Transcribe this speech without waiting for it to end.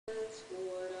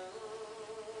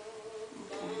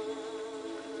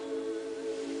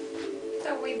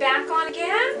we back on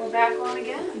again? We're back on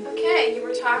again. Okay, you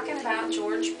were talking about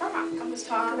George Brock. I was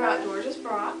talking about George's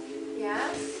Brock,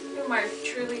 Yes. whom I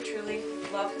truly, truly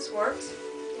love his works.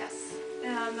 Yes.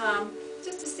 And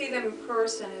just to see them in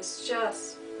person is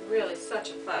just really such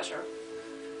a pleasure.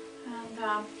 And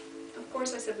of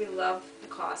course I said we love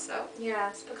Picasso.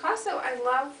 Yes, Picasso, I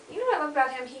love, you know what I love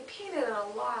about him? He painted in a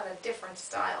lot of different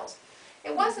styles.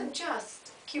 It wasn't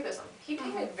just Cubism. He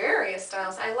painted various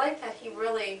styles. I like that he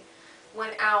really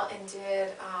went out and did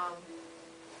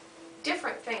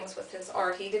different things with his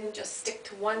art. He didn't just stick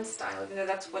to one style, even though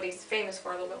that's what he's famous for,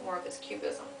 a little bit more of his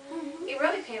Cubism. He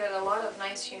really painted a lot of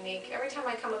nice, unique, every time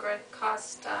I come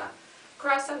across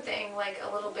something like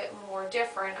a little bit more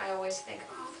different, I always think,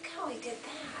 oh, look how he did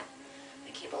that.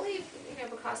 I can't believe, you know,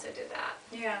 Picasso did that.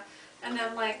 Yeah, and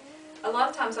then like a lot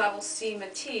of times I will see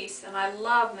Matisse, and I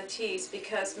love Matisse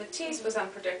because Matisse was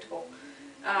unpredictable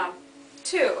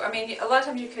too. I mean, a lot of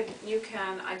times you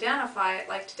can identify it.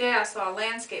 Like today I saw a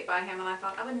landscape by him, and I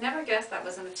thought I would never guess that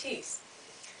was a Matisse.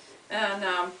 And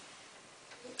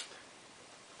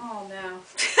oh no,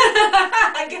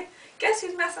 I guess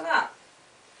who's messing up?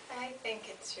 I think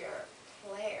it's your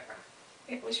player.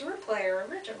 It was your player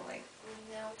originally.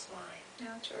 No, it's mine.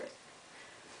 Now it's yours.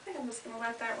 I think I'm just going to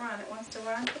let that run. It wants to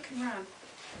run. It can run.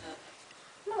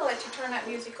 I'm going to let you turn that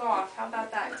music off. How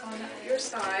about that? It's on your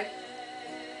side.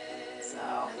 So,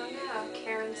 I don't know.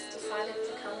 Karen's decided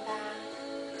to come back.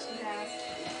 she has.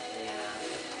 Yeah.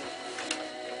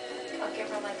 I think I'll give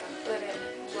her like a hooded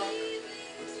look.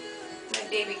 My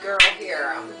baby girl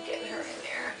here, I'm getting her in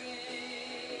there.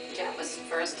 Jen was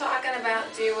first talking about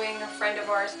doing a friend of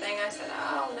ours thing. I said,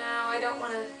 oh no, I don't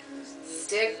want to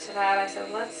stick to that. I said,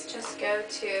 let's just go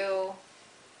to...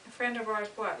 A friend of ours,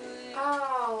 what?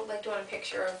 Oh, like doing a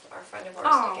picture of our friend of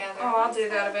ours together. Oh, I'll do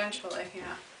that eventually,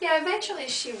 yeah. Yeah, eventually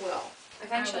she will.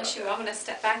 Eventually she will. I'm going to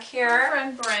step back Our here.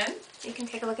 friend Bryn. You can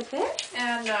take a look at this.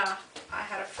 And I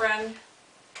had a friend,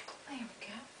 There we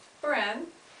go. Bryn,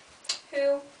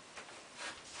 who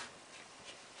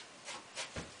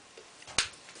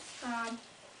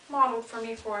modeled for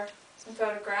me for some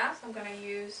photographs. I'm going to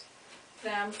use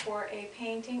them for a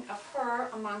painting of her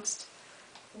amongst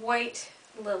white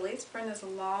lilies. Bryn is a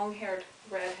long-haired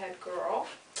redhead girl.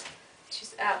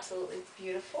 She's absolutely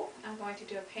beautiful. I'm going to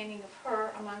do a painting of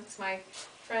her amongst my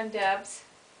friend Deb's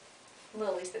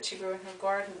lilies that she grew in her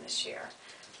garden this year.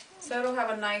 So it'll have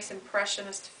a nice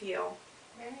impressionist feel.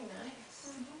 Very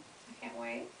nice. I can't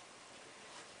wait.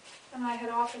 And I had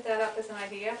offered that up as an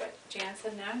idea, but Jan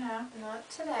said no, no. Not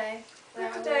today.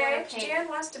 Not We today. wanna paint. Jan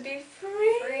wants to be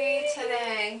free. Free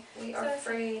today. We are So-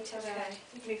 free today. Okay,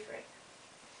 you can be free.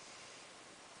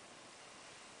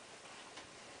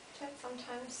 Jen,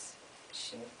 sometimes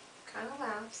she kind of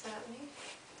laughs at me.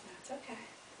 That's okay.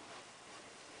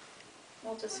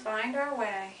 We'll just find our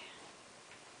way.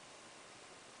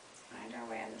 Let's find our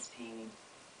way in this painting.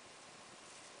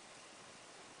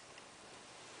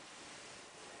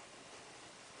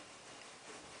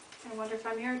 I wonder if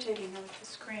I'm irritating her with the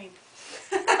screen.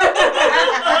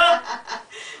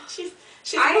 she's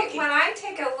looking. When I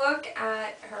take a look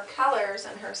at her colors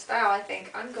and her style, I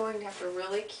think I'm going to have to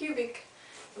really cubic.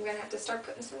 I'm going to have to start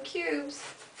putting some cubes.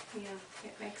 Yeah,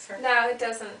 it makes her. No, it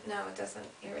doesn't. No, it doesn't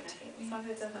irritate me. As long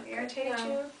as it doesn't irritate No.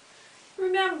 you.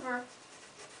 Remember,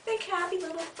 think happy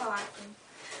little thought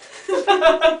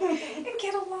And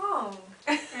get along.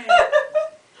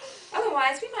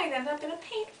 Otherwise, we might end up in a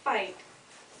paint fight.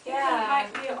 Yeah.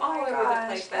 It might be all over the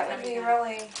place. That would be time.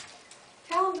 really.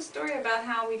 Tell them the story about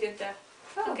how we did the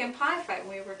pumpkin pie fight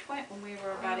when we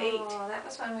were about 8. Oh, that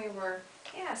was when we were,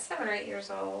 7 or 8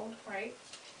 years old. Right?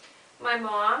 My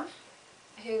mom,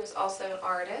 who's also an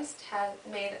artist, had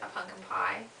made a pumpkin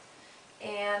pie,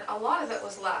 and a lot of it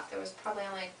was left. There was probably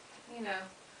only,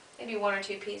 maybe 1 or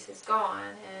 2 pieces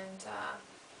gone, and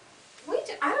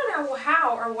I don't know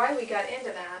how or why we got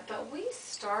into that, but we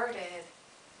started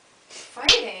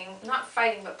fighting, not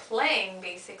fighting, but playing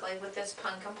basically with this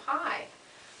pumpkin pie.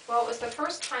 Well, it was the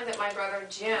first time that my brother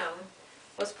Jim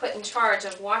was put in charge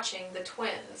of watching the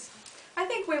twins. I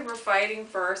think we were fighting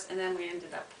first, and then we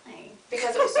ended up playing.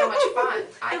 Because it was so much fun.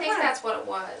 I It think was. that's what it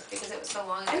was, because it was so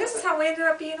long ago. And this is how we ended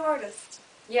up being artists.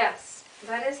 Yes,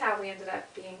 that is how we ended up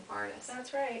being artists.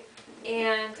 That's right.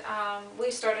 And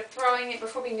we started throwing it.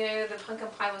 Before we knew, the pumpkin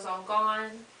pie was all gone.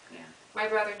 Yeah. My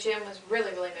brother Jim was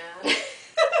really, really mad.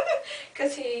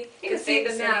 Because he could see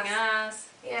the babysitting mess. us.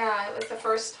 Yeah, it was the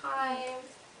first time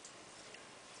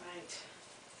Right.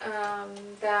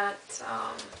 that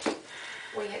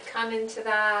we had come into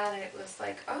that, and it was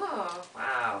like, oh,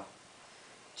 wow.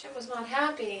 Jim was not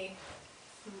happy.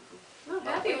 Not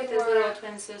But happy we with his were- little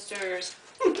twin sisters.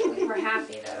 We were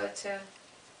happy, though, to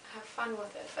have fun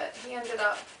with it. But he ended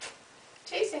up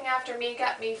chasing after me,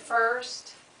 got me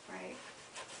first, Right.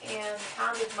 and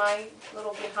pounded my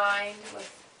little behind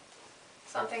with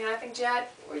something. And I think,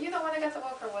 Jett, were you the one that got the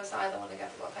book, or was I the one that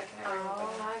got the book? I can never remember.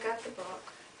 Oh, I got the book.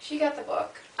 She got the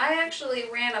book. I actually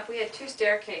ran up, we had 2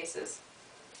 staircases.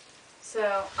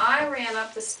 So I ran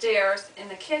up the stairs in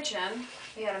the kitchen.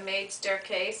 We had a maid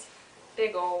staircase,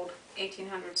 big old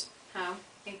 1800s home,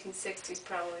 1860s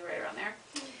probably, right around there.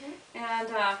 And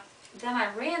then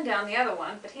I ran down the other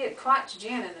one, but he had caught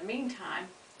Georganne in the meantime.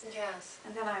 Yes.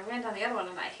 And then I ran down the other one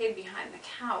and I hid behind the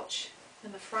couch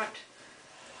in the front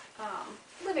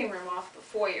living room off the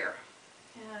foyer.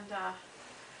 And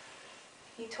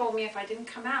he told me if I didn't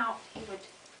come out, he would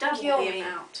double Kill the me.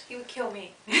 amount. He would kill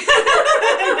me.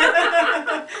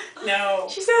 No.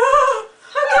 She said, "Oh,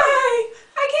 okay,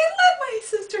 I can't let my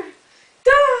sister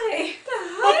die."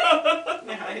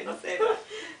 No, I didn't say that.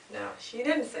 No, she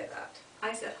didn't say that.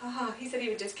 I said, oh, he said he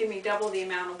would just give me double the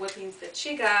amount of whippings that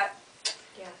she got.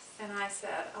 Yes. And I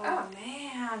said, oh, Oh.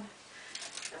 man.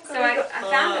 I'm So gonna I go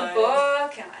found the hide.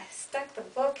 book and I stuck the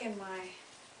book in my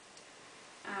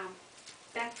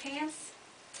back pants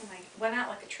and I went out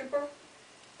like a trooper.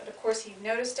 But of course he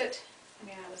noticed it. I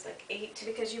mean, I was like 8.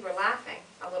 Because you were laughing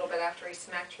a little bit after he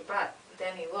smacked your butt.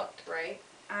 Then he looked, right?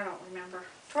 I don't remember.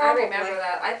 I remember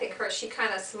that. I think she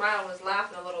kind of smiled and was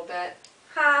laughing a little bit.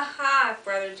 Ha ha,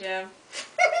 Brother Jim.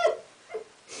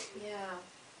 Yeah.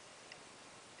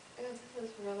 This is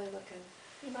really looking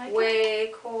You like it?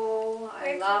 way cool. I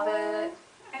Way love cool. it.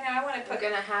 I know, I want to We're put...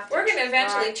 gonna have to. We're going to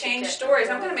eventually try to change get stories.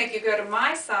 I'm going to really- make you go to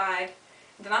my side,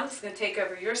 and then I'm just going to take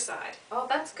over your side. Oh,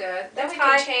 that's good. Then That's we how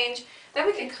can I- change. Then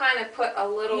we can kind of put a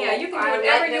little. Yeah, you can do I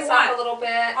whatever lighten you this want. up a little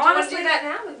bit. Honestly, do you want to do that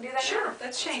now? We can do that Sure, now.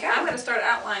 let's change. go. I'm going to start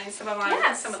outlining some of my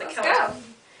Yes, some of the let's colors. go.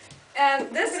 And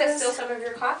This this gonna is steal some of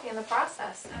your coffee in the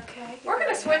process. okay. We're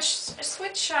gonna switch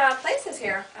places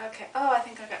here. Okay. Oh, I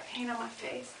think I got paint on my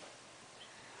face.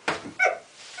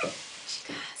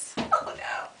 She does. Oh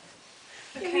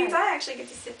no. It Okay. means I actually get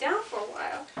to sit down for a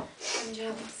while. I'm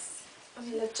jealous. I'm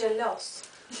a little jealous.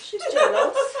 She's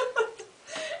jealous.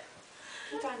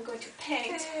 And I'm going to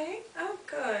paint. Okay. Oh,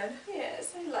 good.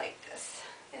 Yes, I like this.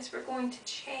 Yes, we're going to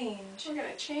change. We're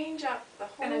going to change up the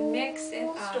whole Gonna mix it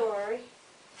up. story.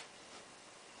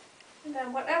 And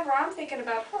then whatever I'm thinking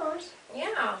about hers,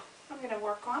 Yeah. I'm going to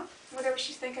work on. Whatever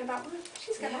she's thinking about mine,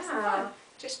 she's going to have some Yeah. fun.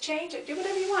 Just change it. Do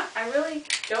whatever you want. I really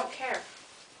don't care.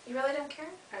 You really don't care?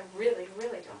 I really,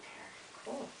 really don't care.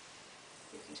 Cool.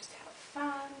 You can just have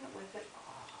fun with it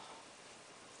all.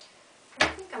 I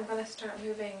think I'm gonna start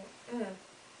moving.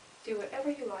 Do whatever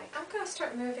you like. I'm gonna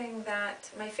start moving that.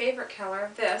 My favorite color.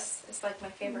 This is like my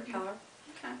favorite color.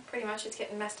 Okay. Pretty much, it's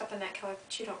getting messed up in that color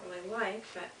that you don't really like,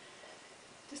 but.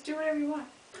 Just do whatever you want.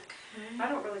 Okay. I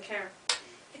don't really care.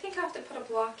 I think I have to put a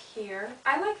block here.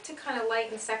 I like to kind of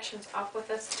lighten sections up with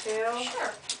this too.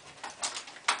 Sure.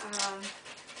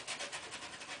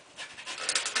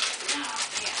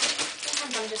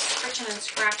 Sometimes I'm just scratching and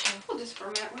scratching. We'll just for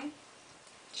a minute, wait.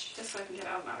 Just so I can get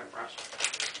out another brush.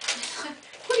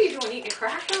 What are you doing, eating a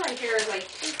cracker? I hear like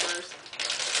papers.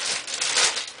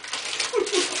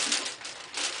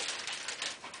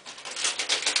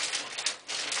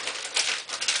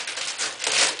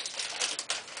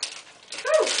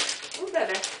 Ooh,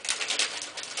 better.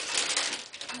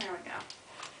 There we go.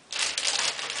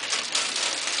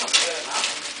 That's good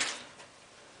enough.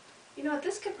 You know what,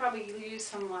 this could probably use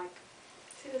some like,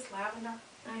 see this lavender?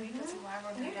 Maybe put some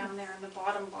lavender Yeah. down there in the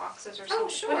bottom boxes or Oh, something.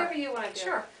 sure. Whatever you want to do.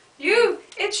 Sure.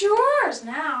 It's yours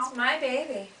now. It's my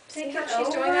baby. See Take how it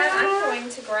she's doing that? I'm over. going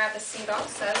to grab a seat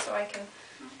also so I can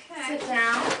Okay. sit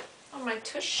down on my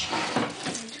tush.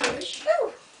 Tush.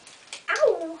 Ooh.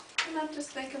 Ow. And I'm just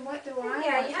thinking, what do I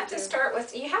Yeah, want you have to do? start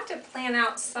with, you have to plan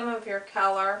out some of your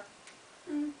color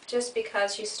Mm. just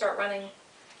because you start running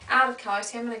out of color.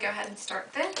 So I'm going to go ahead and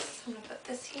start this. I'm going to put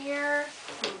this here.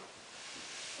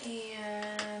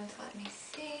 And let me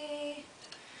see.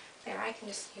 There, I can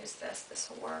just use this. This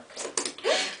will work.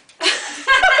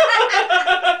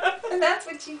 And that's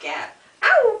what you get.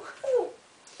 Ow! Ooh.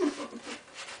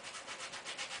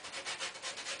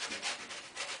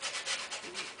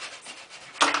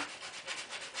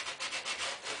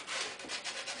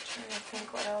 Trying to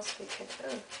think what else we could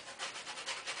do.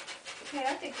 Okay,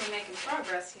 I think we're making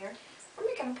progress here. We're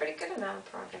making a pretty good amount of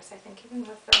progress, I think, even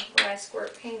with the where I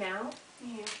squirt paint out.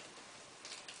 Yeah.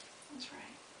 That's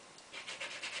right.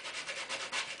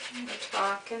 We're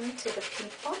talking to the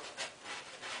people.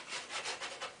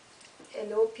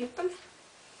 Hello, people.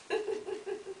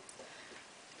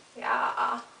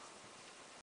 Yeah.